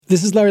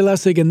This is Larry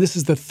Lessig, and this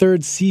is the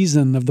third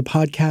season of the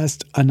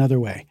podcast, Another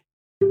Way.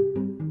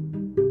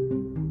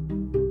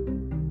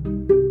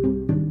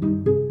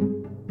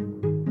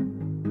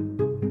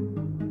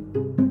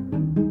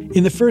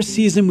 In the first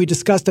season, we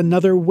discussed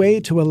another way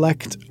to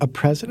elect a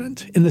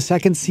president. In the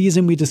second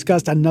season, we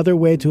discussed another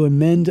way to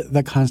amend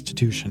the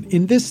Constitution.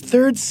 In this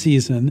third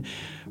season,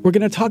 we're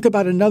going to talk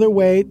about another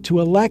way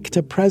to elect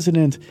a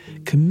president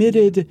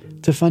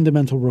committed to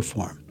fundamental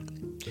reform.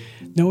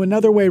 Now,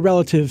 another way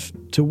relative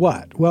to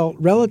what? Well,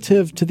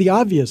 relative to the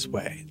obvious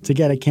way to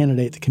get a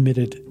candidate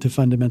committed to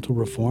fundamental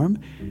reform.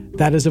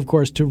 That is, of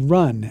course, to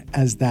run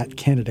as that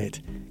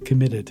candidate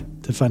committed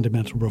to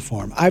fundamental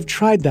reform. I've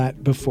tried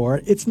that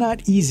before. It's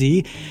not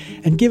easy.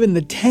 And given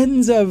the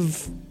tens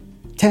of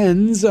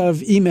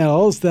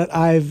emails that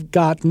I've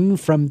gotten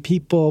from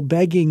people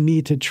begging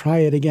me to try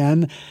it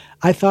again,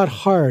 I thought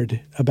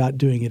hard about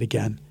doing it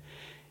again.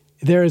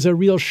 There is a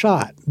real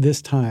shot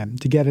this time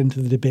to get into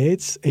the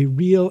debates, a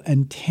real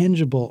and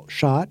tangible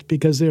shot,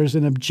 because there's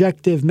an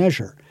objective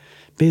measure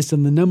based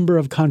on the number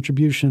of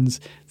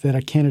contributions that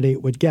a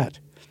candidate would get.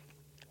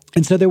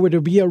 And so there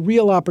would be a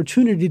real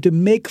opportunity to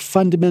make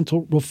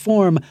fundamental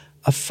reform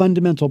a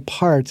fundamental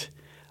part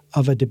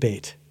of a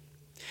debate.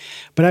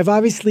 But I've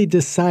obviously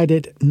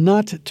decided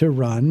not to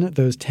run,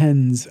 those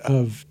tens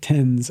of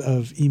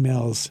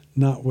emails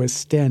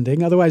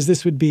notwithstanding. Otherwise,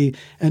 this would be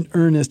an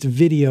earnest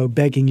video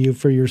begging you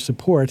for your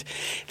support.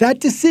 That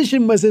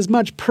decision was as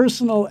much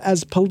personal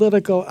as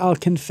political, I'll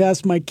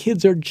confess. My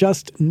kids are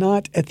just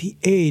not at the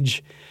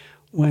age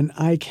when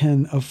I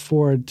can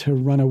afford to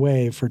run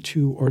away for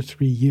 2 or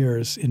 3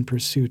 years in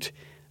pursuit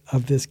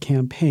of this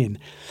campaign.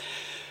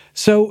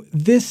 So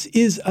this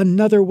is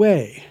another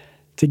way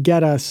to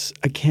get us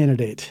a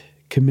candidate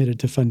committed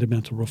to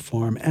fundamental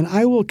reform. And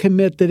I will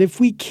commit that if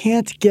we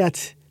can't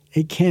get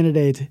a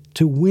candidate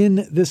to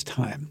win this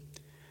time,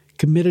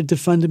 committed to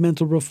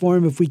fundamental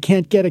reform, if we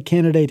can't get a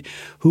candidate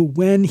who,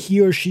 when he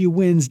or she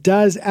wins,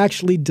 does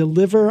actually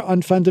deliver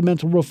on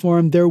fundamental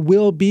reform, there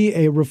will be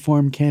a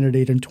reform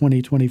candidate in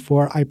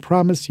 2024. I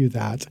promise you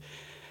that.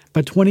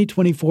 But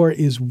 2024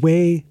 is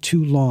way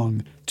too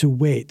long to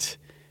wait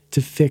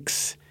to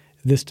fix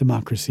this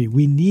democracy.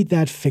 We need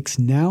that fix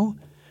now,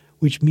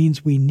 which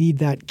means we need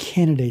that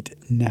candidate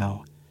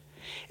now.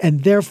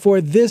 And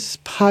therefore, this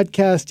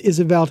podcast is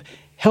about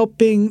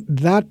helping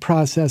that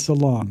process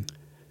along.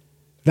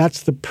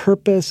 That's the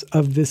purpose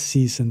of this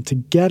season, to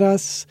get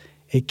us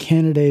a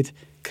candidate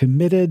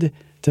committed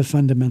to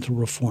fundamental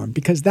reform,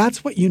 because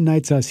that's what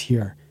unites us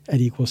here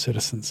at Equal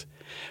Citizens.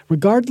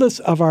 Regardless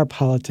of our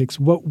politics,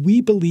 what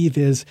we believe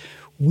is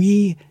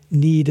we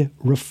need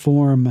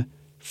reform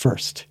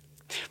first.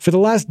 For the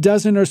last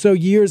dozen or so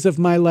years of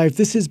my life,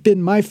 this has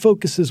been my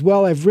focus as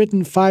well. I've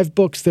written 5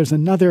 books. There's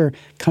another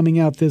coming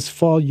out this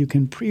fall. You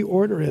can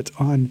pre-order it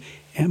on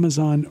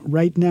Amazon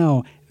right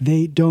now.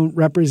 They Don't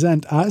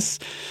Represent Us.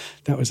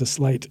 That was a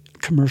slight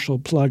commercial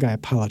plug. I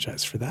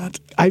apologize for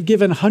that. I've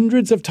given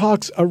hundreds of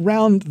talks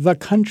around the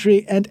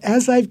country, and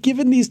as I've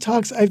given these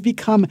talks, I've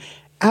become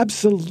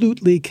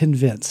absolutely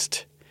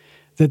convinced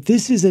that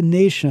this is a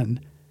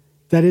nation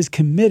that is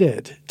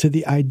committed to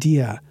the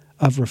idea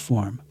of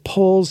reform.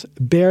 Polls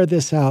bear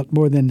this out.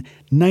 More than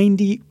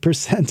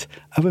 90%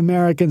 of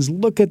Americans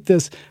look at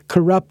this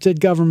corrupted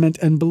government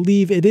and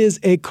believe it is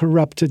a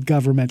corrupted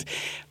government.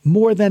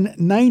 More than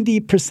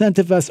 90%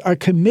 of us are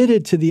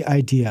committed to the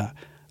idea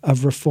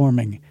of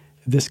reforming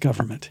this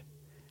government.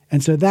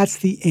 And so that's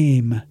the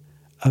aim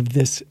of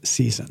this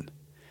season,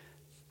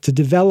 to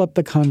develop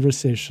the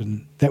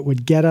conversation that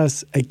would get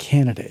us a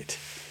candidate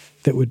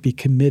that would be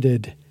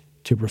committed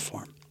to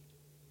reform.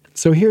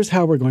 So here's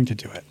how we're going to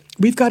do it.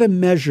 We've got a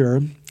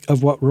measure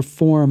of what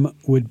reform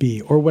would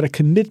be, or what a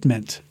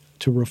commitment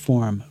to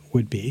reform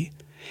would be.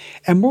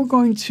 And we're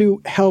going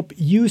to help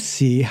you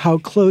see how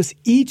close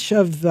each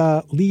of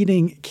the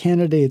leading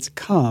candidates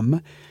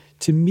come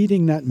to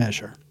meeting that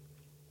measure.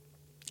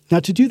 Now,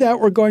 to do that,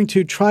 we're going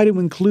to try to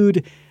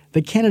include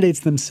the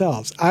candidates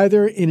themselves,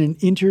 either in an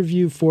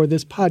interview for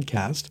this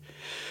podcast,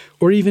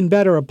 or even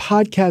better, a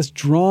podcast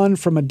drawn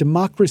from a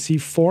democracy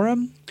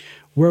forum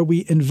where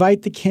we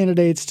invite the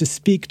candidates to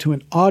speak to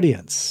an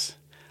audience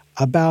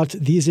about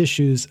these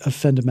issues of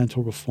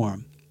fundamental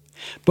reform.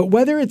 But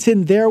whether it's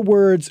in their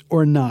words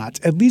or not,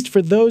 at least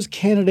for those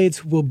candidates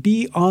who will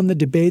be on the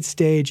debate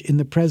stage in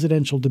the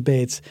presidential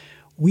debates,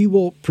 we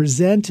will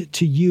present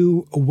to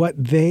you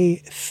what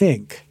they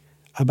think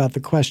about the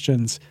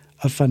questions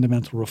of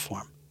fundamental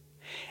reform.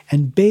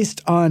 And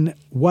based on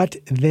what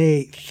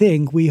they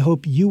think, we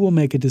hope you will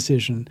make a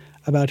decision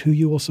about who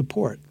you will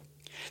support.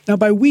 Now,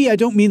 by we, I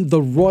don't mean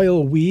the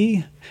royal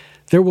we.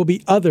 There will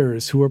be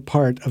others who are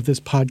part of this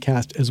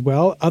podcast as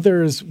well,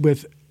 others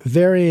with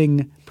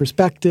varying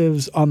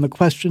perspectives on the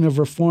question of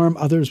reform,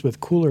 others with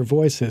cooler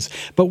voices.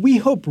 But we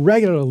hope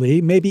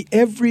regularly, maybe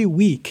every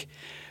week,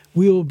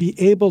 we will be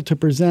able to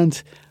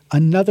present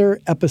another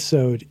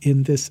episode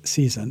in this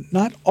season,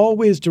 not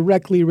always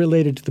directly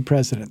related to the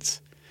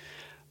presidents,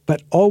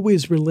 but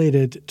always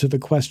related to the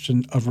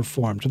question of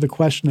reform, to the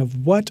question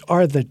of what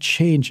are the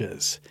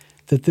changes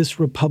that this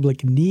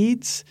republic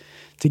needs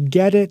to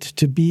get it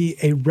to be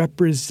a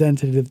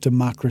representative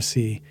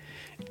democracy.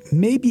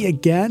 Maybe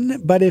again,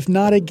 but if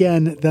not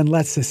again, then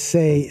let's just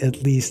say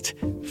at least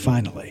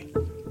finally.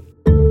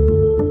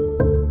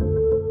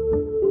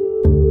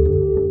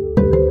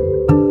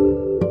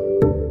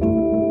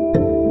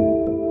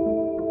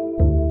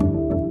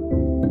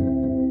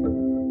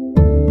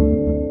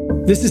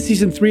 This is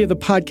Season 3 of the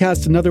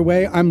podcast Another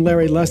Way. I'm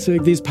Larry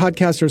Lessig. These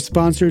podcasts are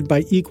sponsored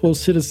by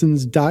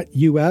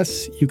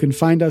equalcitizens.us. You can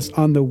find us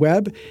on the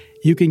web.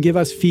 You can give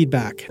us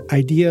feedback,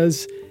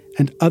 ideas,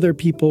 and other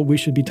people we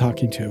should be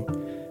talking to.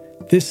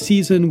 This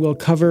season will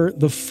cover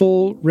the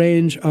full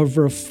range of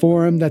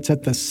reform that's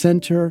at the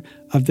center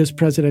of this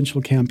presidential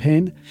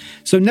campaign.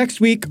 So next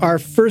week, our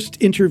first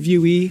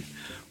interviewee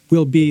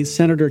will be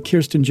Senator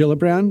Kirsten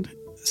Gillibrand,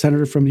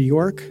 senator from New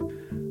York,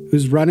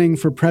 who's running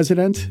for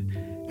president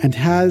and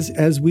has,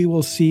 as we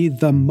will see,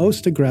 the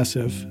most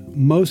aggressive,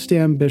 most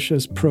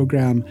ambitious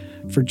program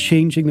for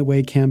changing the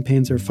way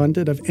campaigns are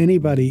funded of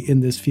anybody in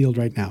this field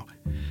right now.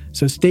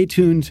 So stay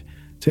tuned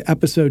to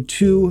episode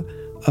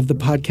 2 of the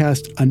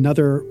podcast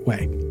Another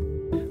Way.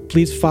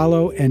 Please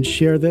follow and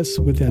share this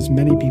with as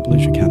many people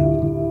as you can.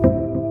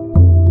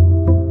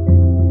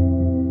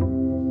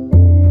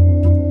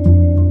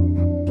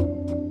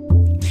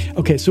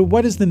 Okay, so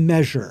what is the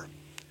measure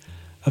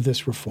of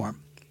this reform?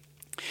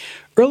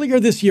 Earlier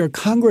this year,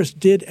 Congress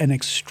did an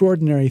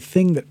extraordinary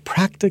thing that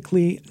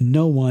practically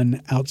no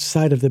one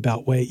outside of the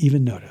Beltway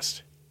even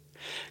noticed.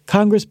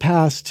 Congress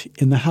passed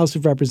in the House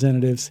of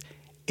Representatives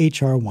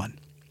H.R. 1.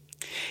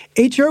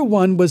 H.R.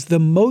 1 was the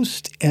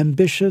most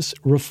ambitious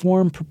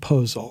reform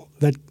proposal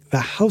that the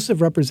House of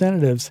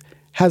Representatives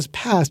has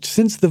passed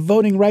since the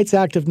Voting Rights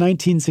Act of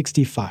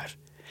 1965.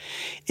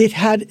 It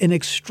had an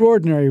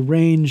extraordinary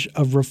range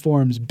of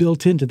reforms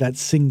built into that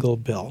single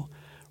bill.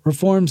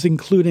 Reforms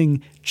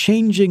including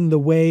changing the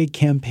way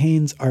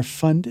campaigns are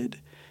funded,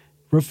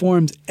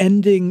 reforms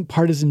ending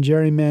partisan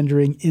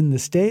gerrymandering in the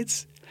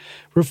states,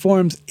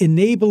 reforms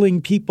enabling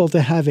people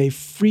to have a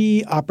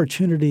free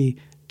opportunity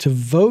to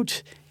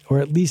vote, or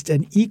at least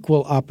an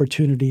equal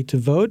opportunity to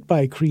vote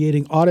by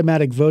creating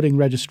automatic voting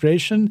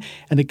registration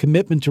and a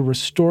commitment to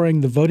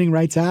restoring the Voting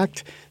Rights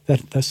Act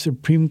that the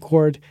Supreme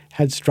Court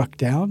had struck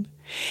down.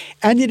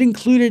 And it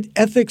included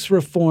ethics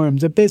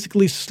reforms that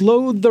basically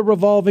slowed the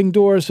revolving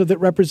door so that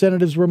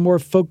representatives were more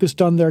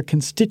focused on their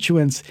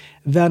constituents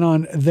than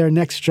on their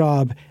next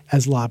job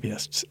as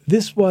lobbyists.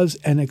 This was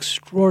an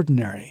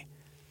extraordinary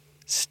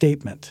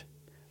statement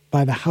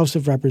by the House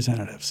of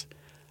Representatives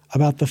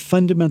about the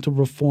fundamental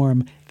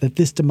reform that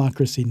this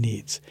democracy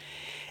needs.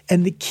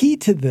 And the key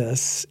to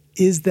this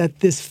is that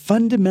this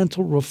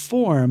fundamental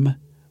reform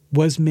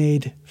was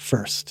made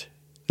first.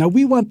 Now,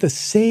 we want the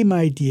same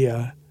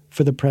idea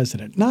for the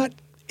president, not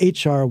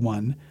H.R.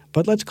 1,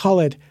 but let's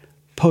call it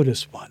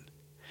POTUS 1.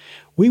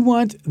 We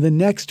want the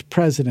next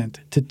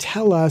president to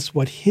tell us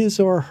what his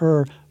or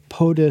her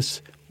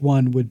POTUS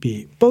 1 would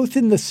be, both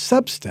in the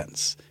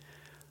substance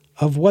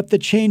of what the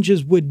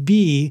changes would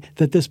be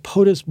that this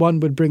POTUS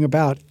 1 would bring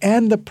about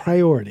and the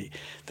priority,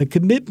 the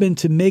commitment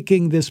to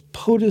making this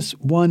POTUS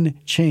 1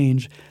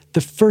 change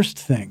the first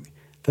thing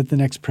that the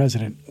next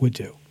president would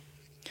do.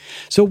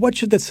 So what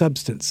should the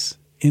substance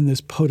in this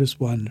POTUS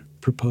 1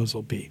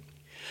 proposal be?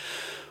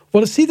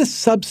 Well, to see the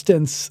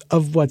substance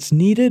of what's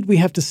needed, we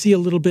have to see a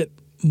little bit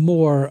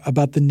more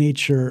about the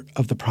nature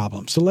of the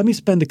problem. So let me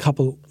spend a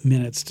couple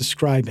minutes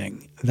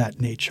describing that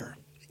nature.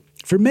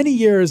 For many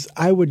years,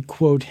 I would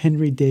quote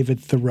Henry David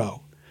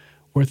Thoreau,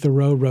 where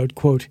Thoreau wrote,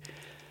 quote,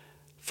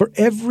 "For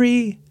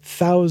every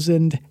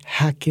 1,000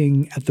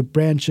 hacking at the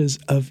branches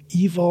of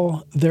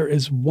evil, there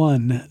is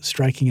one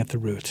striking at the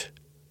root."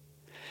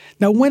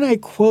 Now, when I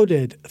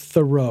quoted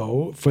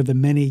Thoreau for the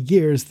many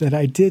years that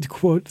I did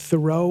quote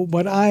Thoreau,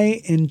 what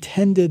I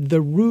intended the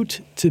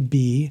root to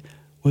be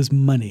was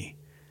money,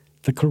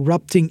 the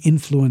corrupting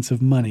influence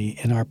of money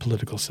in our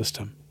political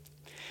system.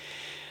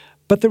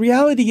 But the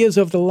reality is,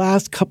 over the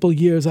last couple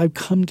years, I've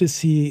come to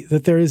see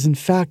that there is, in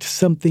fact,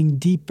 something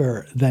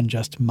deeper than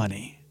just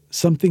money,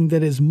 something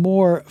that is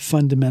more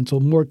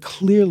fundamental, more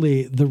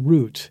clearly the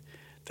root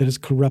that is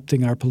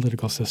corrupting our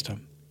political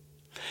system.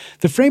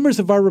 The framers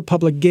of our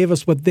republic gave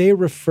us what they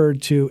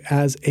referred to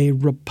as a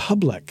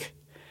republic.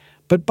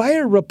 But by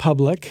a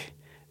republic,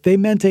 they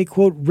meant a,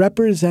 quote,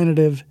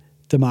 representative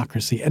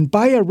democracy. And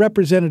by a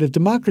representative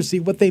democracy,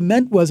 what they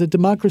meant was a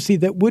democracy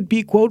that would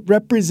be, quote,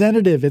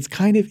 representative. It's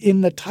kind of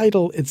in the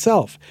title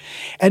itself.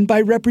 And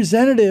by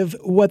representative,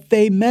 what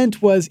they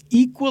meant was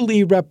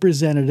equally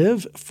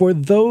representative for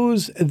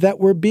those that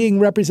were being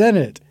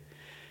represented.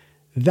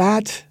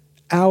 That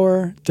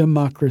our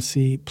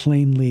democracy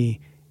plainly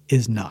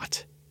is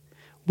not.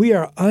 We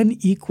are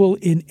unequal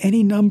in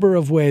any number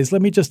of ways.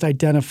 Let me just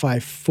identify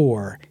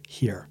 4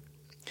 here.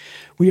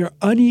 We are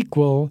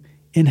unequal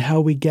in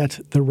how we get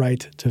the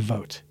right to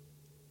vote.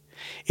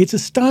 It's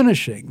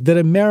astonishing that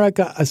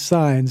America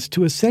assigns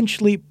to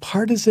essentially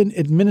partisan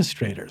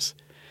administrators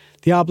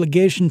the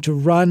obligation to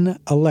run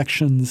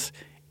elections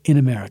in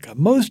America.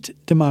 Most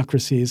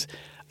democracies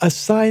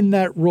assign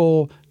that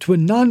role to a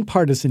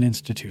nonpartisan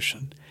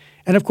institution.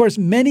 And of course,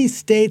 many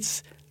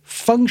states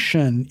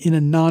function in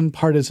a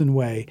nonpartisan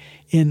way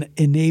in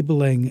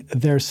enabling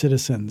their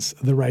citizens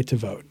the right to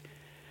vote.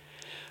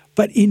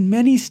 But in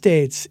many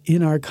states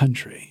in our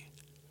country,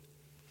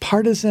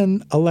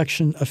 partisan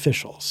election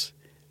officials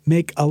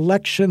make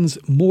elections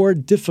more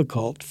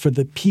difficult for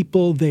the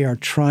people they are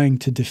trying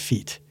to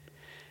defeat.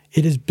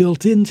 It is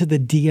built into the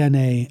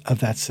DNA of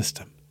that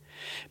system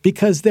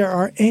because there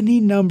are any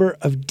number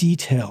of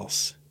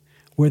details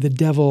where the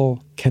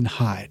devil can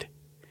hide,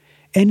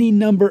 any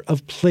number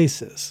of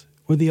places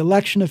where the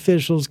election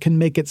officials can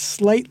make it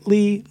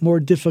slightly more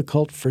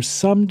difficult for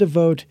some to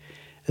vote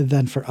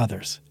than for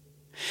others.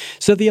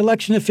 So the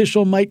election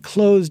official might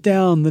close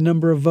down the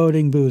number of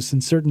voting booths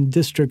in certain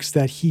districts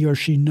that he or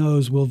she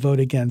knows will vote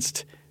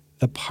against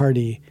the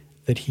party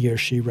that he or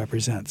she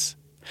represents.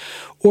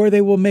 Or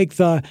they will make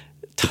the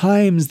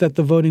times that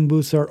the voting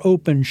booths are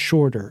open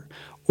shorter,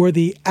 or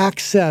the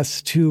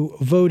access to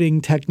voting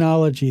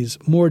technologies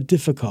more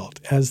difficult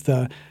as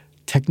the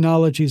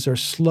technologies are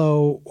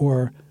slow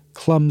or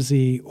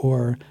clumsy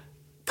or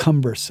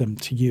cumbersome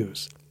to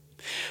use.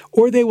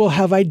 Or they will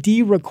have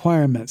ID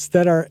requirements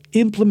that are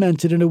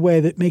implemented in a way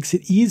that makes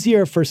it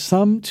easier for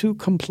some to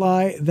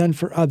comply than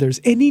for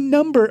others. Any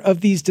number of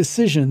these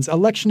decisions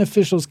election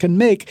officials can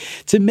make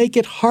to make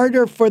it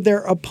harder for their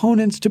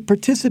opponents to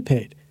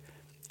participate.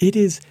 It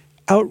is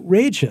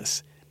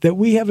outrageous that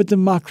we have a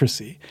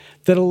democracy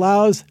that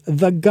allows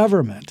the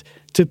government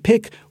to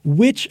pick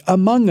which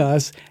among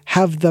us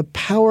have the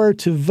power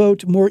to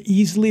vote more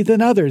easily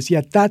than others,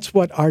 yet that's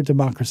what our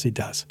democracy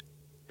does.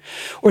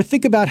 Or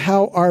think about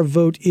how our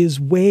vote is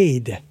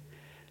weighed.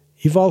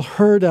 You've all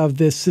heard of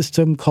this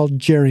system called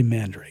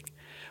gerrymandering,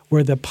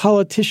 where the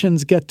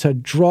politicians get to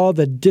draw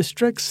the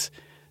districts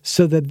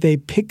so that they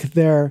pick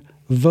their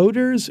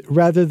voters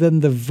rather than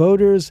the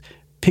voters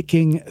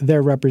picking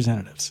their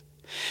representatives.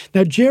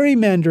 Now,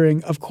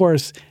 gerrymandering, of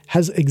course,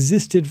 has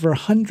existed for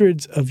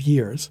hundreds of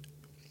years,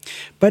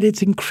 but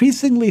it's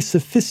increasingly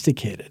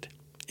sophisticated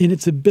in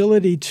its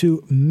ability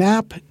to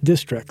map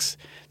districts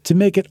to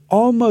make it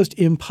almost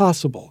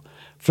impossible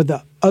for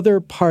the other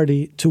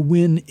party to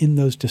win in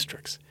those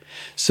districts.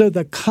 So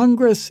the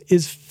Congress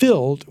is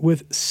filled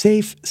with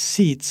safe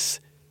seats,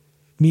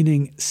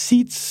 meaning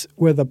seats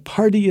where the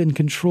party in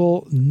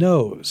control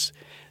knows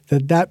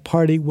that that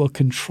party will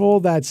control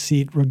that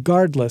seat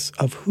regardless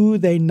of who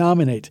they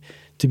nominate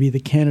to be the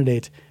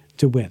candidate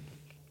to win.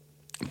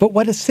 But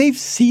what a safe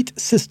seat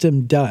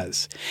system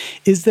does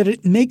is that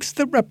it makes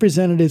the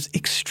representatives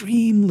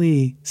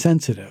extremely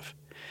sensitive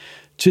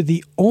to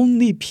the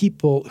only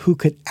people who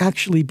could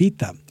actually beat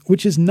them,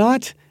 which is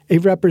not a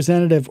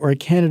representative or a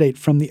candidate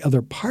from the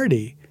other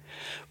party,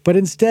 but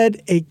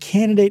instead a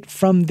candidate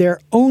from their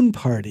own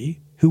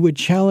party who would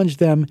challenge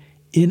them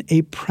in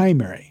a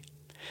primary.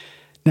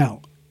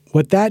 Now,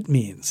 what that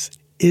means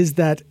is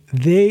that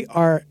they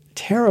are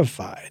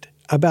terrified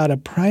about a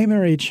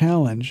primary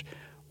challenge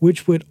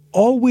which would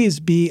always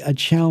be a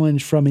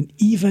challenge from an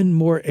even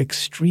more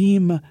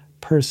extreme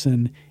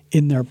person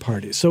in their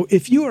party. So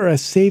if you are a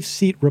safe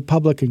seat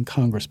Republican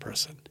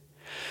congressperson,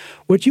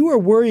 what you are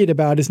worried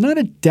about is not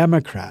a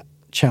Democrat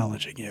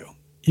challenging you.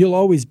 You'll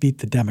always beat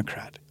the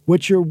Democrat.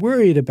 What you're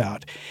worried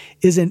about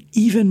is an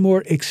even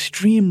more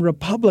extreme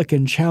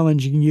Republican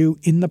challenging you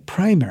in the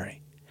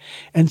primary.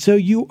 And so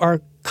you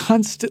are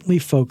constantly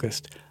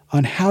focused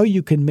on how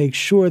you can make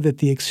sure that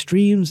the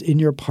extremes in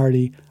your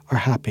party are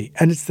happy.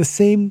 And it's the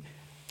same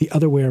the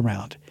other way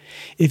around.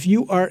 If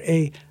you are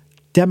a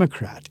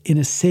Democrat in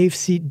a safe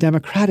seat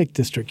Democratic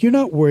district, you're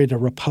not worried a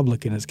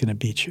Republican is going to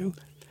beat you.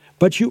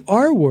 But you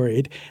are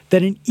worried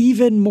that an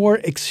even more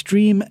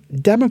extreme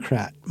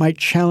Democrat might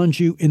challenge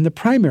you in the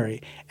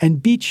primary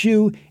and beat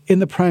you in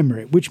the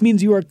primary, which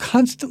means you are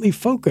constantly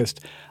focused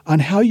on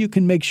how you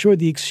can make sure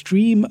the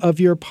extreme of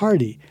your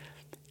party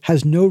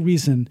has no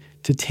reason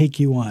to take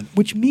you on,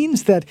 which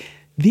means that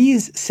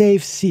these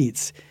safe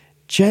seats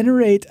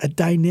generate a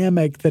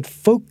dynamic that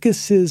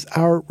focuses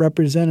our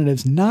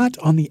representatives not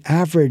on the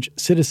average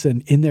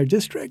citizen in their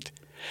district,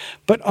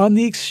 but on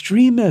the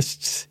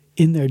extremists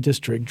in their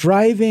district,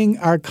 driving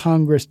our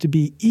Congress to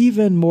be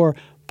even more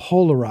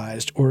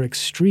polarized or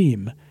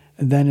extreme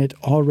than it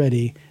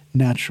already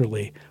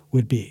naturally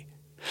would be.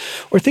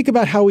 Or think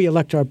about how we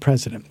elect our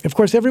president. Of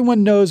course,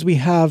 everyone knows we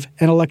have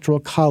an electoral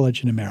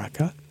college in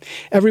America.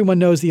 Everyone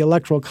knows the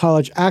electoral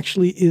college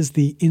actually is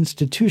the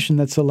institution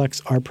that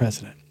selects our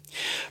president.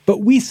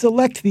 But we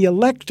select the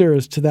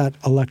electors to that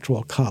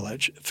electoral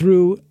college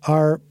through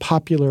our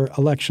popular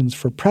elections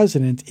for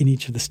president in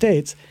each of the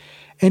states.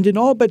 And in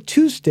all but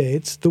 2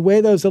 states, the way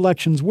those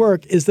elections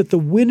work is that the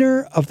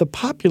winner of the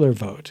popular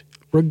vote,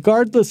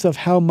 regardless of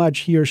how much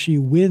he or she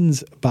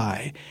wins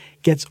by,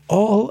 gets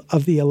all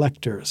of the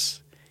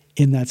electors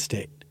in that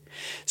state.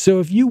 So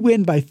if you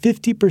win by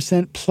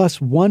 50%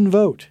 plus 1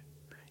 vote,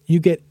 you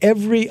get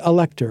every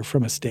elector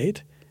from a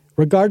state,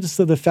 regardless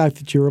of the fact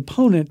that your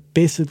opponent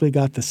basically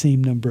got the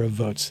same number of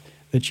votes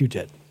that you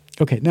did.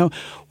 Okay, now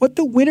what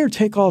the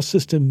winner-take-all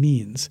system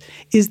means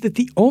is that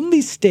the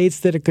only states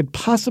that it could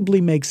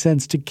possibly make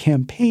sense to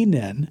campaign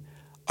in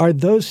are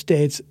those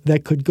states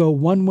that could go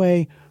one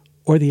way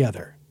or the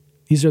other.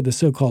 These are the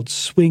so-called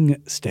swing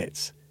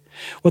states.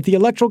 What the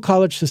Electoral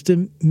College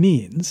system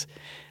means,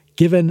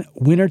 given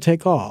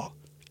winner-take-all,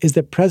 is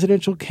that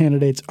presidential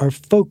candidates are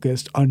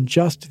focused on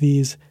just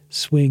these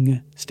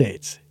swing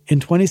states. In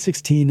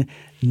 2016,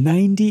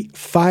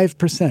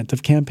 95%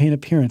 of campaign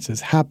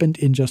appearances happened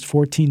in just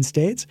 14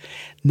 states.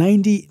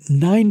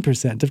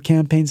 99% of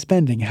campaign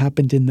spending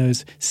happened in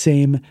those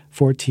same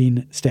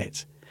 14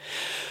 states.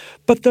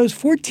 But those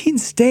 14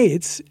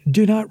 states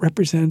do not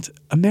represent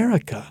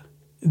America.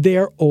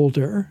 They're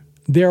older.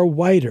 They're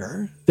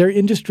whiter. Their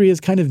industry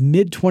is kind of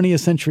mid-20th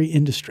century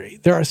industry.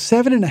 There are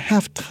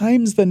 7.5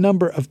 times the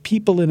number of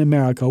people in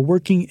America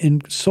working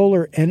in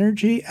solar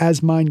energy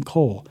as mine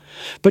coal.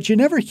 But you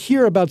never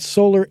hear about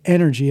solar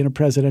energy in a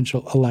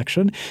presidential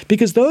election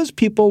because those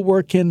people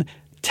work in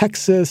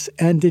Texas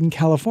and in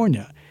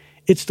California.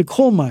 It's the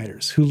coal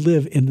miners who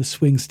live in the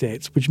swing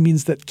states, which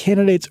means that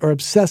candidates are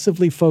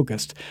obsessively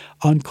focused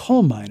on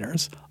coal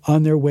miners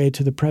on their way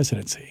to the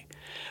presidency.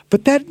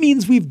 But that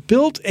means we've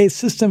built a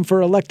system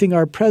for electing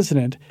our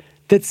president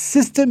that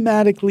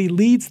systematically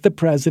leads the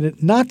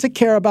president not to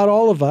care about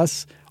all of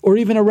us or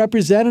even a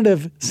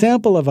representative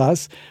sample of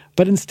us,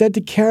 but instead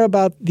to care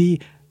about the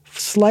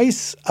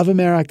slice of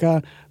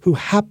America who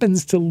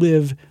happens to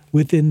live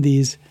within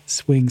these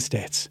swing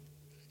states.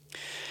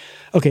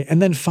 Okay,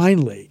 and then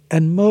finally,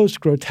 and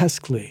most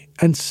grotesquely,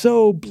 and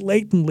so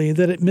blatantly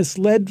that it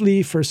misled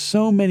me for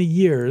so many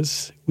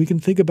years, we can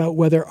think about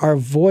whether our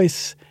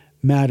voice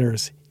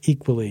matters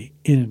equally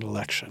in an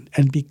election.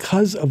 And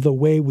because of the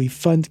way we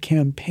fund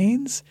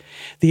campaigns,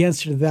 the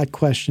answer to that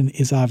question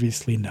is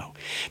obviously no.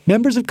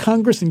 Members of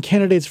Congress and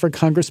candidates for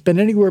Congress spend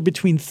anywhere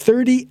between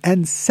 30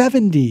 and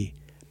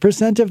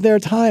 70% of their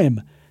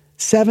time,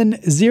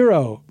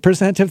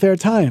 70% of their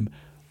time,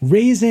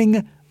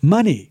 raising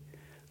money,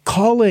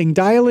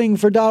 dialing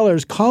for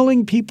dollars,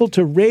 calling people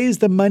to raise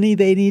the money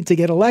they need to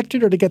get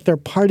elected or to get their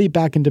party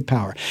back into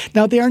power.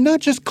 Now, they are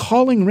not just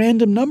calling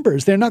random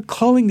numbers. They're not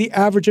calling the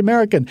average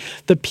American.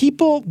 The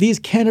people these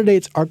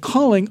candidates are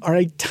calling are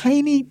a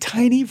tiny,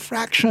 tiny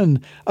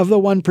fraction of the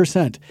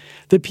 1%.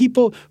 The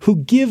people who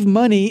give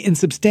money in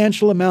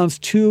substantial amounts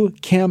to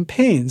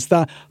campaigns,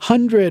 the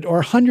 100 or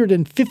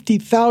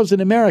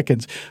 150,000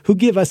 Americans who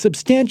give a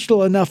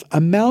substantial enough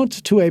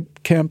amount to a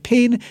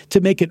campaign to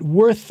make it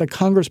worth the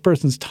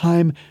congressperson's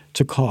time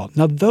to call.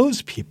 Now,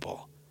 those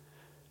people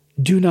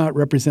do not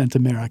represent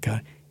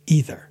America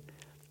either.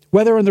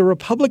 Whether on the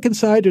Republican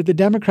side or the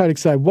Democratic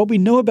side, what we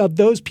know about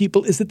those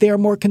people is that they are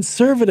more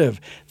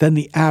conservative than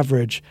the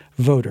average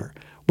voter,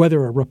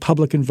 whether a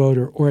Republican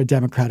voter or a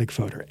Democratic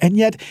voter. And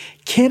yet,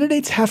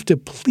 candidates have to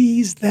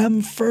please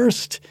them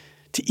first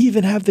to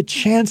even have the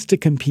chance to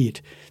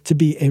compete to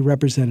be a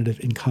representative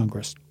in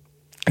Congress.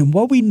 And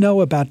what we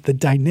know about the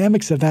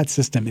dynamics of that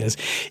system is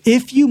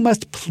if you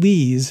must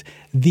please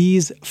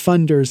these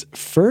funders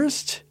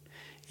first,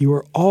 you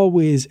are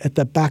always at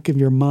the back of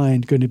your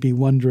mind going to be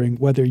wondering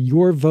whether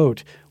your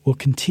vote will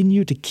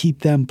continue to keep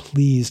them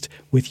pleased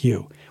with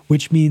you,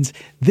 which means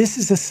this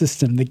is a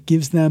system that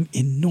gives them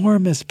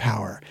enormous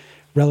power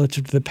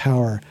relative to the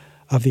power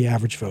of the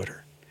average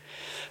voter.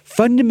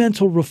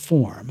 Fundamental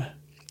reform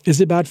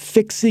is about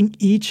fixing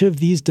each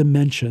of these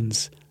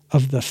dimensions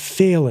of the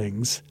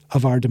failings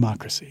of our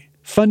democracy.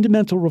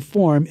 Fundamental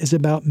reform is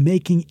about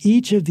making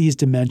each of these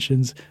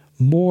dimensions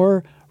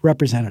more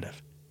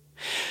representative.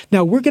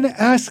 Now, we're going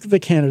to ask the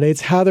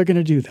candidates how they're going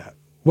to do that.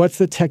 What's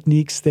the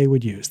techniques they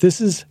would use? This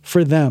is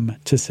for them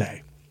to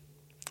say.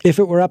 If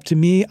it were up to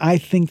me, I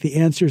think the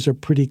answers are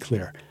pretty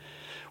clear.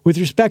 With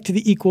respect to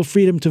the equal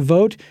freedom to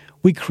vote,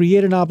 we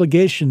create an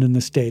obligation in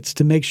the states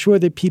to make sure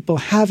that people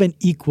have an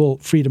equal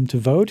freedom to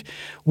vote.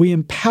 We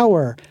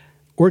empower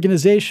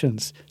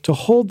organizations to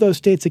hold those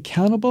states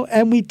accountable,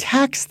 and we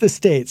tax the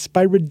states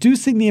by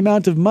reducing the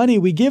amount of money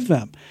we give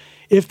them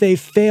if they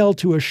fail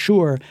to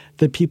assure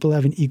that people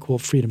have an equal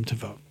freedom to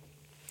vote.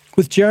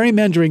 With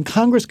gerrymandering,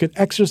 Congress could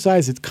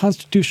exercise its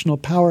constitutional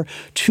power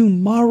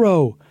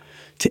tomorrow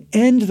to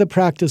end the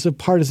practice of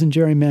partisan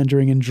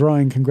gerrymandering and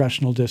drawing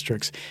congressional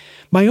districts.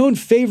 My own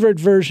favorite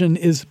version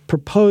is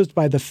proposed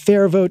by the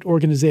Fair Vote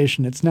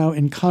organization. It's now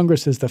in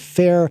Congress as the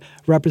Fair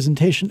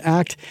Representation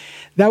Act.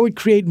 That would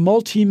create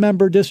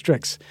multi-member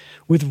districts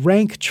with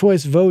rank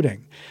choice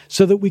voting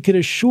so that we could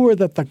assure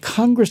that the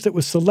Congress that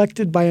was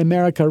selected by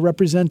America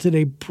represented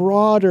a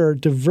broader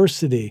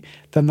diversity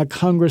than the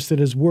Congress that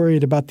is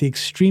worried about the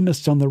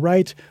extremists on the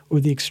right or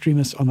the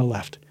extremists on the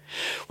left.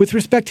 With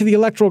respect to the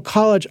Electoral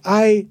College,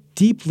 I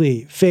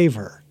deeply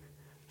favor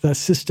the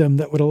system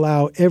that would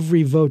allow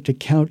every vote to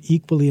count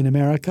equally in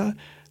America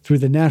through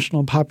the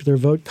National Popular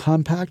Vote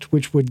Compact,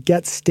 which would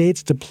get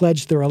states to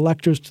pledge their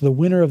electors to the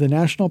winner of the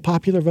national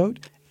popular vote.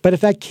 But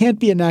if that can't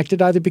be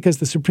enacted, either because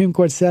the Supreme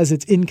Court says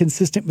it's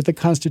inconsistent with the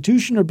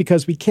Constitution or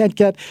because we can't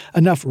get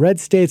enough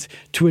red states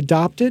to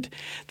adopt it,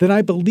 then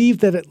I believe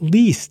that at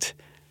least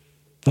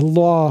the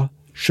law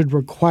should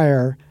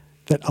require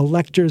that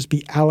electors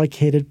be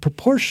allocated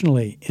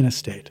proportionally in a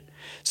state,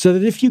 so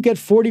that if you get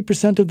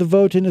 40% of the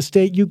vote in a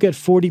state, you get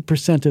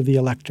 40% of the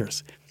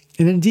electors.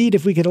 And indeed,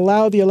 if we could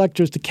allow the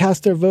electors to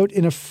cast their vote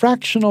in a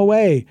fractional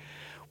way,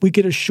 we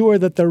could assure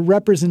that the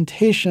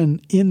representation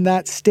in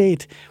that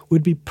state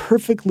would be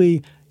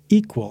perfectly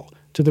equal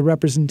to the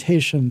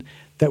representation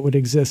that would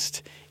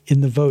exist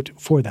in the vote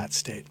for that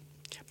state.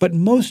 But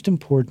most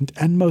important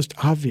and most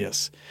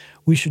obvious,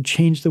 we should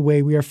change the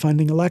way we are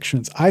funding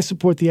elections. I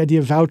support the idea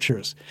of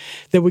vouchers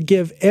that would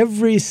give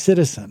every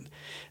citizen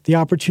the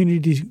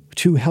opportunity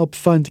to help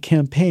fund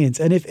campaigns.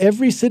 And if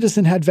every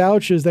citizen had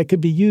vouchers that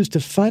could be used to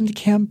fund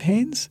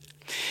campaigns,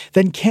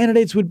 then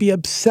candidates would be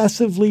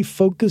obsessively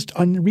focused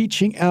on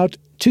reaching out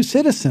to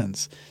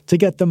citizens to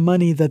get the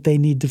money that they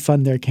need to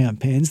fund their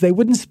campaigns. They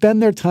wouldn't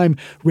spend their time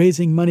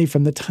raising money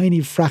from the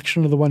tiny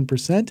fraction of the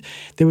 1%.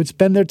 They would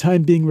spend their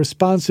time being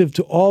responsive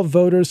to all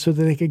voters so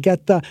that they could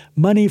get the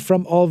money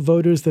from all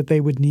voters that they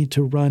would need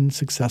to run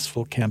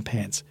successful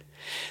campaigns.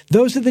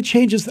 Those are the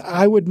changes that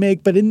I would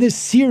make. But in this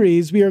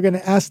series, we are going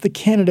to ask the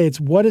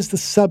candidates, what is the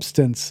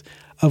substance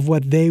of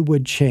what they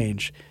would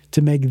change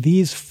to make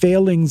these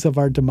failings of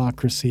our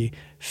democracy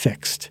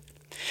fixed?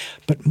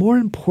 But more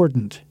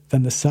important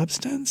than the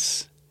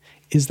substance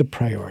is the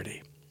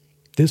priority.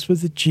 This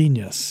was a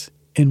genius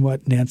in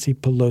what Nancy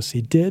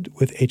Pelosi did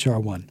with H.R.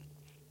 1.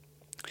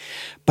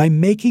 By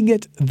making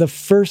it the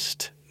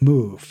first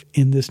move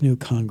in this new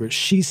Congress,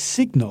 she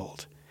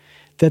signaled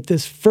that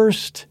this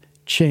first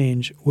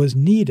change was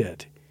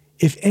needed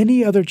if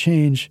any other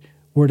change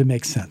were to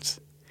make sense.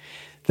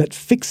 That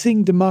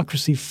fixing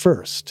democracy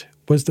first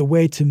was the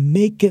way to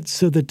make it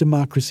so that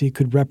democracy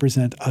could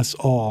represent us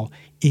all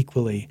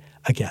equally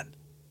again.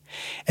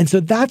 And so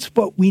that's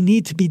what we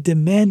need to be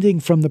demanding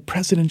from the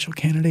presidential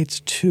candidates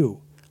too.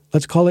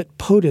 Let's call it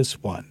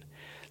POTUS 1.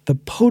 The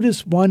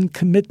POTUS 1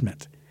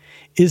 commitment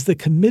is the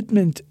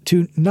commitment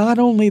to not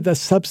only the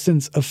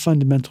substance of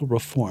fundamental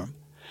reform,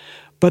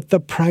 but the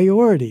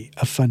priority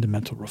of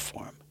fundamental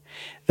reform.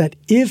 That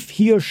if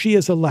he or she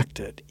is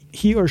elected,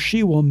 he or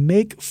she will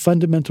make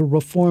fundamental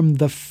reform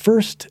the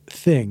first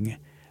thing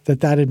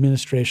that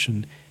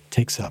administration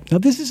takes up. Now,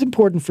 this is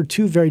important for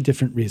two very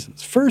different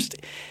reasons. First,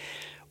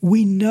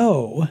 we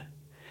know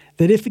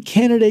that if a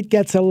candidate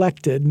gets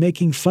elected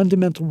making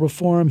fundamental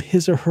reform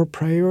his or her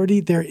priority,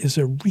 there is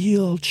a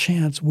real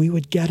chance we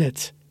would get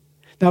it.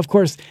 Now, of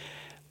course,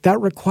 that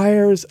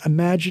requires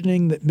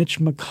imagining that Mitch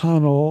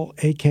McConnell,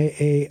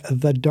 a.k.a.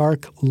 the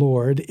Dark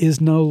Lord, is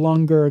no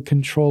longer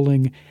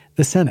controlling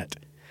the Senate.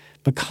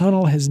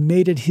 McConnell has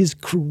made it his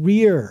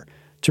career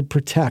to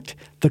protect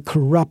the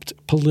corrupt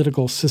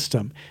political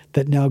system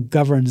that now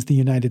governs the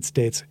United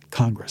States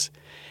Congress.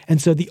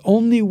 And so the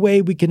only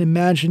way we can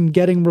imagine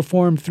getting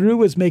reform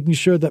through is making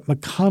sure that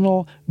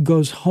McConnell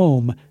goes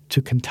home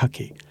to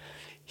Kentucky.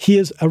 He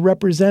is a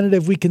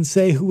representative, we can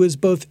say, who is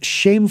both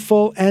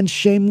shameful and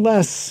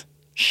shameless.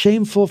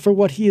 Shameful for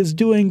what he is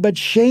doing, but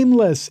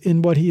shameless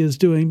in what he is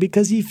doing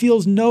because he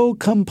feels no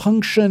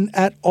compunction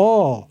at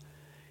all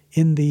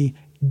in the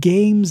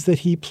games that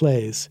he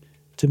plays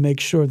to make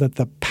sure that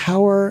the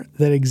power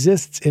that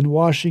exists in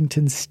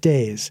Washington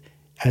stays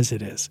as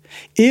it is.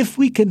 If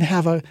we can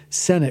have a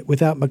Senate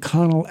without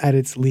McConnell at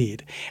its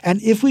lead,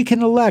 and if we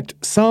can elect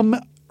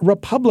some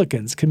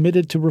Republicans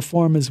committed to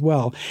reform as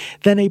well,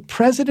 then a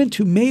president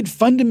who made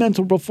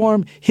fundamental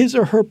reform his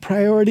or her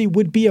priority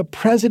would be a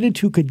president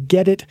who could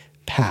get it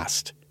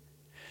passed.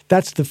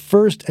 That's the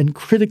first and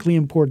critically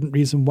important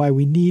reason why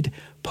we need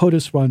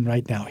POTUS 1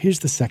 right now. Here's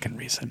the second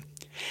reason.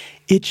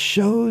 It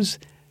shows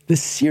the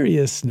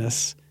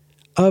seriousness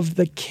of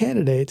the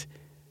candidate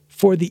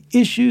for the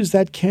issues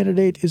that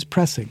candidate is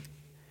pressing.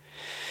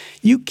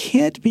 You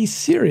can't be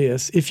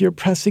serious if you're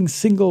pressing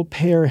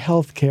single-payer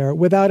health care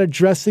without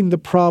addressing the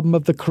problem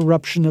of the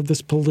corruption of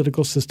this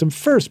political system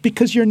first,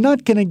 because you're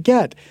not going to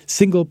get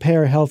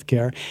single-payer health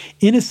care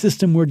in a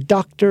system where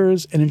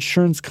doctors and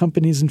insurance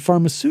companies and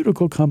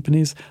pharmaceutical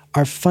companies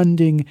are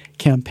funding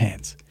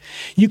campaigns.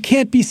 You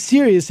can't be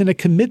serious in a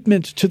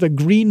commitment to the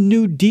Green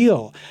New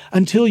Deal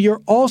until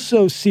you're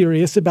also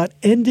serious about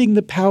ending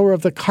the power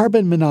of the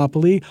carbon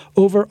monopoly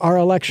over our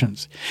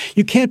elections.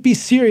 You can't be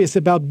serious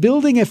about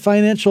building a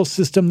financial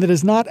system that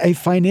is not a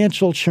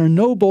financial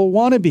Chernobyl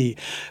wannabe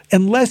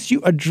unless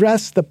you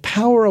address the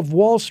power of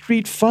Wall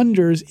Street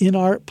funders in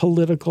our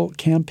political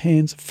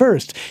campaigns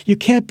first. You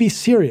can't be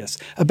serious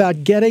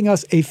about getting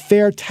us a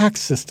fair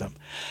tax system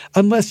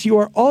unless you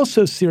are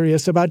also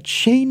serious about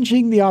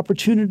changing the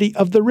opportunity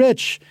of the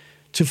rich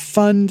to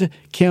fund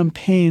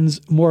campaigns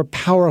more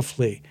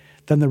powerfully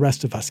than the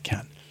rest of us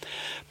can.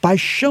 By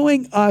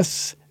showing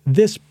us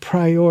this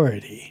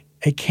priority,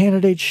 a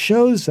candidate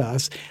shows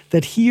us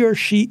that he or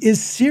she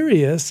is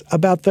serious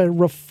about the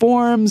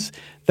reforms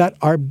that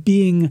are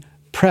being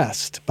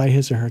pressed by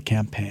his or her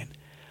campaign.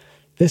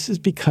 This is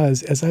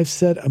because, as I've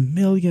said a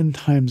million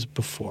times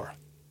before,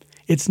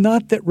 it's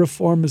not that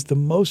reform is the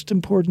most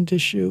important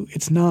issue.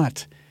 It's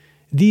not.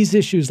 These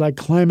issues like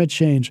climate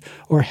change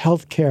or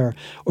healthcare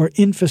or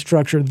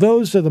infrastructure,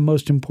 those are the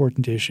most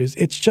important issues.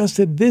 It's just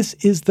that this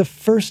is the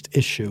first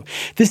issue.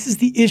 This is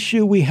the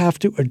issue we have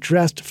to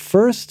address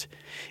first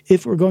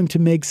if we're going to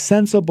make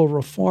sensible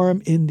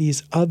reform in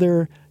these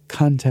other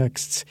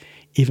contexts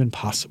even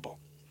possible.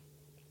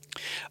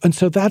 And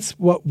so that's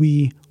what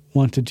we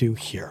want to do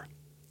here.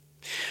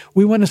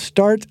 We want to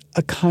start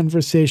a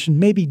conversation,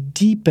 maybe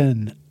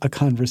deepen a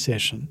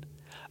conversation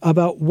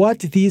about what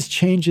these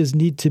changes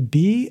need to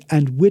be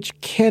and which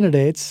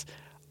candidates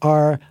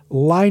are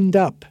lined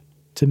up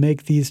to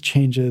make these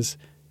changes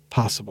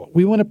possible.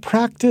 We want to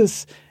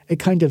practice a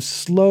kind of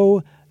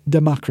slow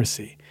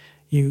democracy.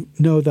 You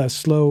know the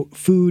slow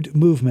food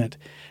movement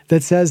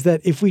that says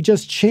that if we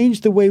just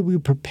change the way we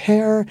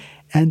prepare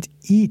and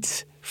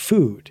eat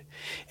food,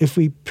 if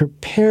we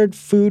prepared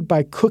food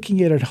by cooking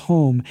it at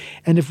home,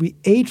 and if we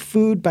ate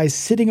food by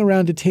sitting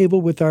around a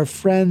table with our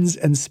friends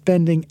and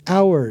spending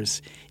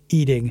hours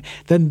eating,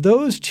 then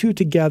those two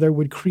together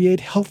would create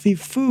healthy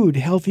food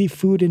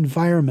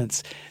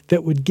environments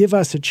that would give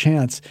us a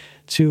chance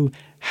to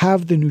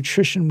have the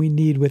nutrition we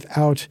need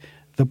without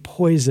the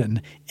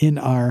poison in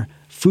our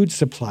food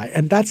supply.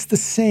 And that's the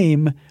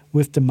same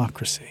with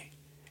democracy.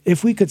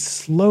 If we could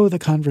slow the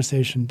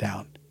conversation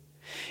down,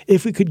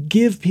 if we could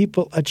give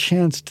people a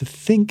chance to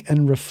think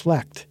and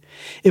reflect,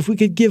 if we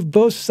could give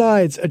both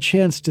sides a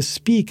chance to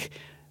speak,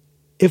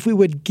 if we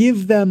would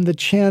give them the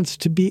chance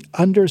to be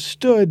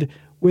understood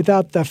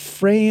without the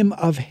frame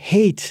of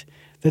hate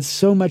that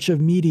so much of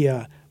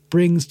media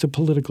brings to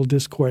political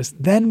discourse,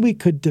 then we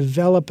could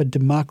develop a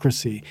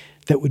democracy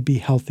that would be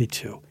healthy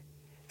too.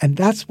 And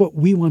that's what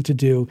we want to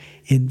do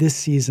in this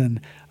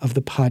season of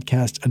the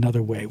podcast,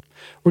 Another Way.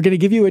 We're going to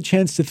give you a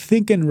chance to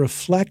think and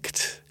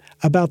reflect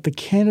about the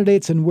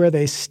candidates and where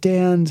they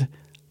stand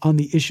on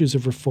the issues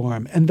of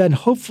reform, and then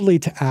hopefully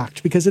to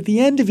act. Because at the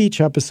end of each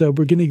episode,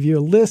 we're going to give you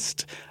a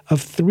list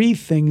of 3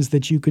 things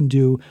that you can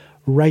do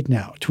right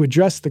now to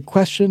address the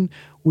question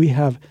we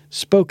have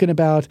spoken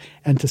about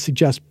and to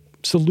suggest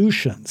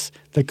solutions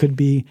that could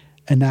be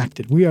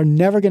enacted. We are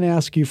never going to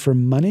ask you for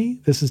money.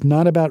 This is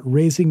not about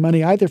raising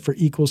money either for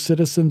Equal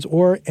Citizens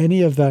or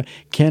any of the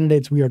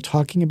candidates we are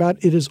talking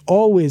about. It is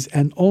always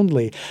and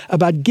only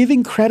about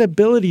giving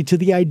credibility to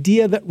the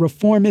idea that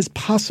reform is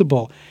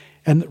possible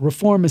and that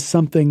reform is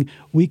something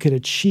we could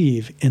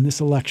achieve in this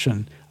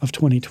election of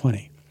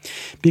 2020.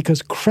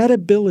 Because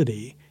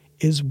credibility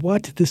is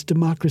what this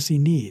democracy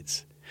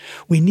needs.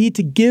 We need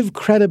to give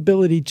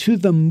credibility to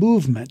the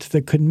movement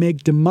that could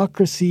make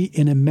democracy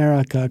in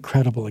America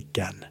credible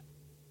again.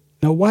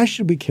 Now, why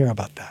should we care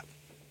about that?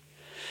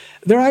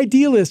 There are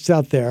idealists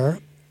out there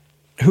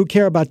who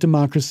care about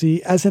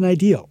democracy as an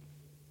ideal.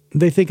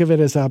 They think of it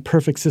as a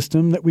perfect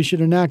system that we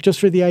should enact just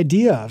for the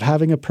idea of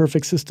having a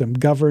perfect system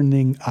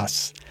governing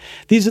us.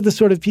 These are the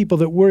sort of people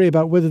that worry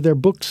about whether their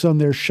books on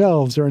their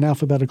shelves are in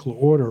alphabetical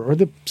order, or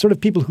the sort of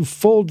people who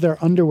fold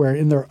their underwear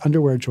in their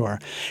underwear drawer.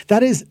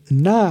 That is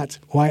not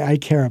why I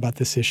care about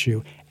this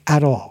issue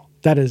at all.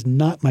 That is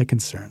not my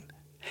concern.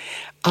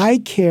 I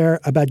care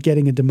about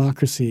getting a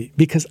democracy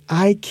because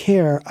I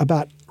care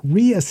about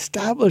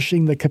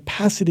reestablishing the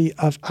capacity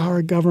of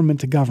our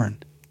government to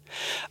govern.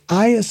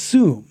 I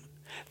assume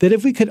that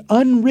if we could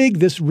unrig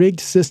this rigged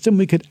system,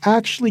 we could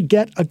actually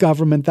get a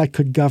government that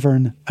could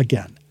govern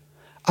again.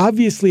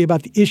 Obviously,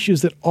 about the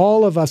issues that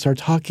all of us are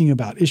talking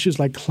about, issues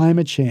like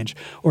climate change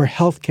or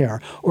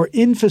healthcare or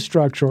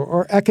infrastructure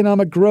or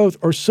economic growth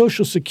or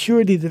social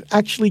security that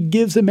actually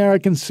gives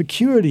Americans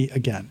security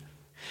again.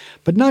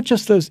 But not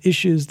just those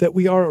issues that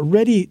we are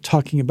already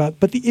talking about,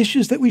 but the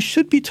issues that we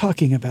should be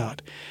talking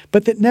about,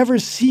 but that never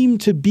seem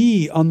to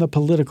be on the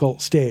political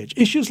stage.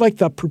 Issues like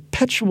the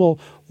perpetual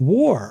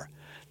war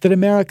that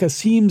America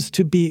seems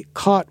to be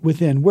caught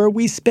within, where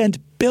we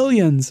spend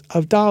billions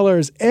of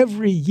dollars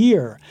every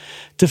year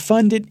to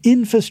fund an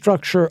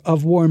infrastructure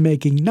of war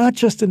making, not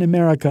just in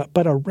America,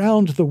 but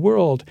around the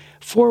world.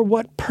 For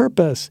what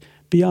purpose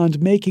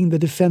beyond making the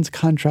defense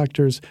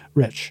contractors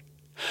rich?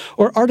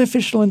 Or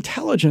artificial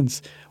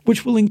intelligence,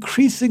 which will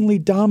increasingly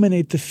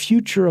dominate the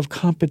future of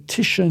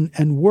competition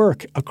and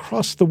work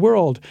across the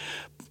world,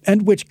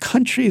 and which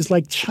countries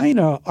like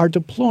China are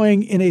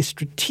deploying in a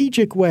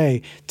strategic way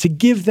to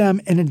give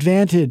them an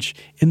advantage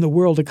in the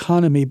world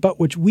economy, but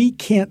which we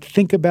can't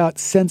think about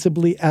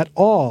sensibly at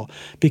all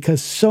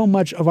because so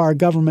much of our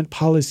government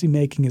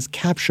policymaking is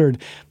captured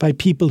by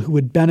people who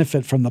would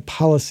benefit from the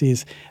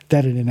policies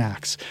that it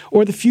enacts.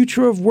 Or the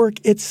future of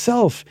work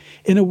itself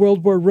in a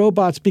world where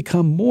robots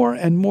become more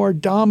and more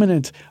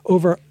dominant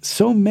over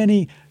so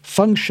many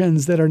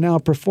functions that are now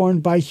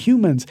performed by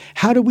humans.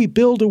 How do we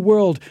build a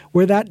world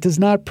where that does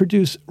not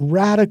produce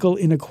radical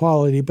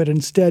inequality, but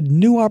instead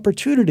new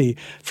opportunity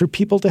for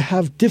people to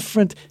have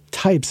different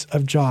types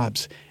of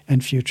jobs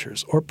and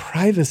futures? Or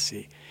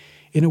privacy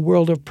in a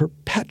world of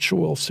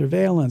perpetual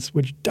surveillance,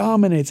 which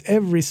dominates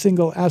every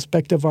single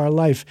aspect of our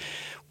life,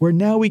 where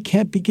now we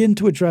can't begin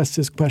to address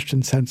this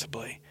question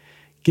sensibly,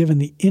 given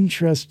the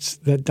interests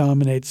that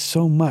dominate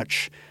so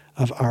much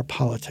of our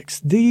politics.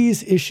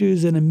 These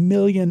issues and a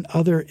million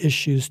other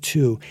issues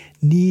too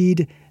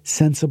need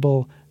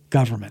sensible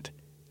government.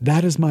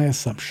 That is my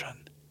assumption.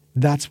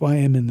 That's why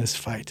I'm in this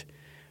fight.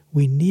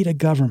 We need a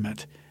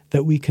government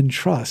that we can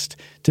trust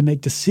to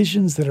make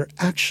decisions that are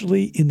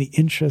actually in the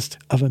interest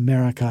of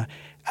America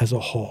as a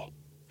whole.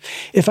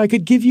 If I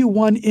could give you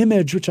one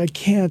image, which I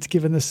can't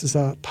given this is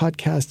a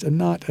podcast and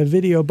not a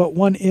video, but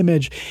one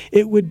image,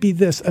 it would be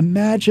this.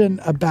 Imagine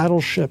a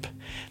battleship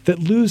that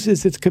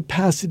loses its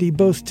capacity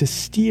both to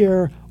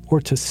steer or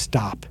to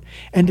stop.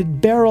 And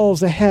it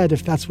barrels ahead,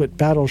 if that's what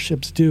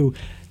battleships do,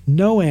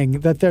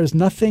 knowing that there's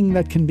nothing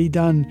that can be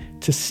done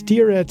to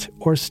steer it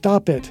or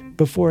stop it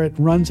before it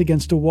runs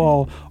against a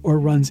wall or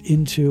runs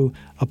into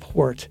a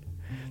port.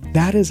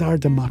 That is our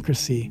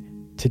democracy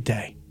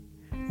today.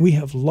 We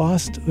have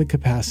lost the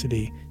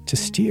capacity to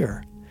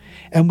steer,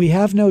 and we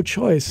have no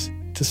choice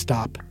to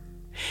stop.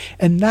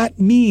 And that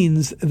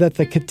means that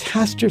the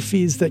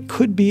catastrophes that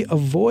could be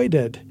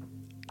avoided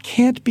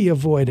can't be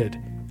avoided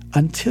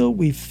until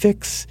we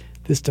fix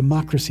this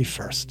democracy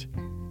first.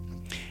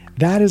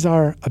 That is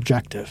our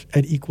objective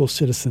at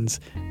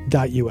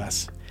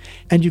equalcitizens.us.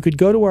 And you could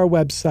go to our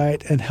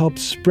website and help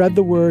spread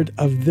the word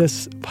of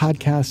this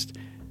podcast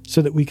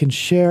so that we can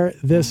share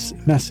this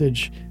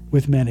message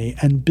with many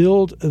and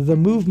build the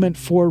movement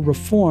for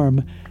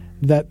reform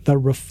that the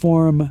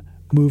reform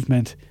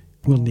movement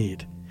will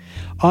need.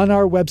 On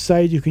our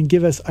website, you can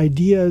give us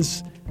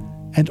ideas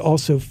and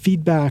also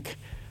feedback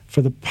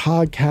for the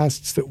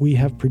podcasts that we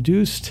have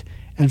produced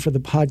and for the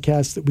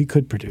podcasts that we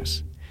could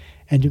produce.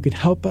 And you can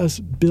help us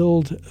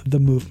build the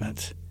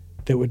movement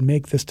that would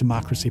make this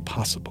democracy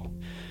possible.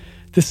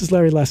 This is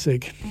Larry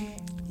Lessig.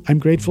 I'm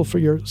grateful for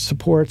your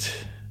support.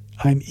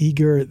 I'm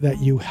eager that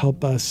you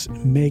help us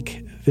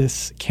make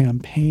this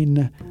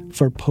campaign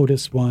for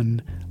POTUS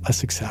 1 a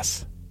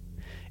success.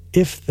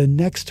 If the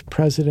next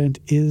president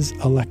is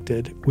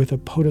elected with a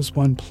POTUS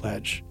 1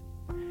 pledge,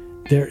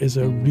 there is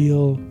a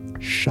real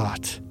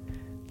shot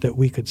that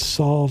we could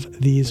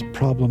solve these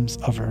problems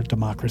of our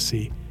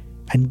democracy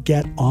and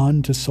get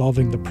on to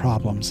solving the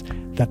problems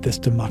that this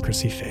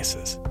democracy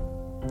faces.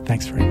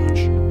 Thanks very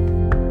much.